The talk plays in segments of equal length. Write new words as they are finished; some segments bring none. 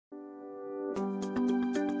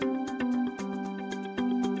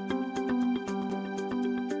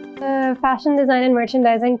The Fashion Design and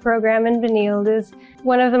Merchandising program in Benilde is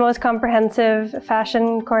one of the most comprehensive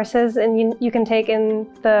fashion courses you can take in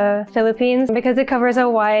the Philippines because it covers a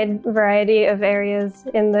wide variety of areas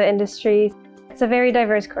in the industry. It's a very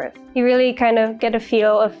diverse course. You really kind of get a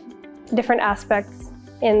feel of different aspects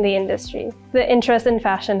in the industry. The interest in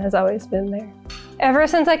fashion has always been there. Ever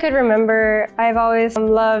since I could remember, I've always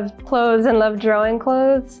loved clothes and loved drawing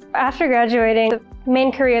clothes. After graduating, the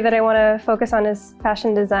main career that I want to focus on is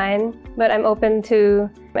fashion design, but I'm open to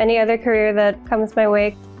any other career that comes my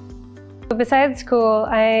way. Besides school,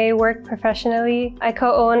 I work professionally. I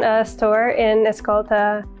co-own a store in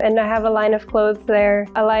Escolta, and I have a line of clothes there,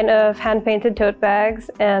 a line of hand-painted tote bags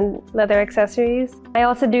and leather accessories. I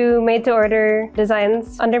also do made-to-order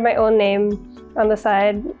designs under my own name on the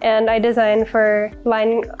side, and I design for a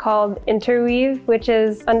line called Interweave, which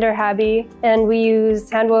is under Habi, and we use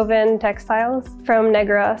hand-woven textiles from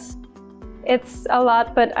Negros. It's a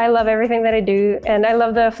lot, but I love everything that I do, and I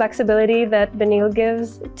love the flexibility that Benilde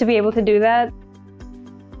gives to be able to do that.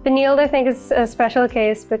 Benilde, I think, is a special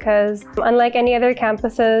case because unlike any other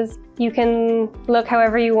campuses, you can look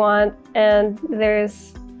however you want, and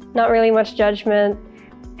there's not really much judgment.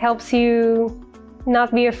 It helps you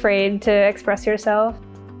not be afraid to express yourself.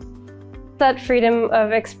 That freedom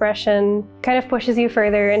of expression kind of pushes you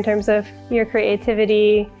further in terms of your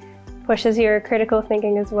creativity, pushes your critical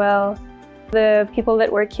thinking as well. The people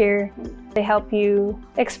that work here, they help you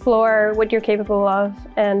explore what you're capable of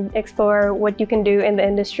and explore what you can do in the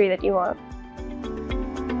industry that you want.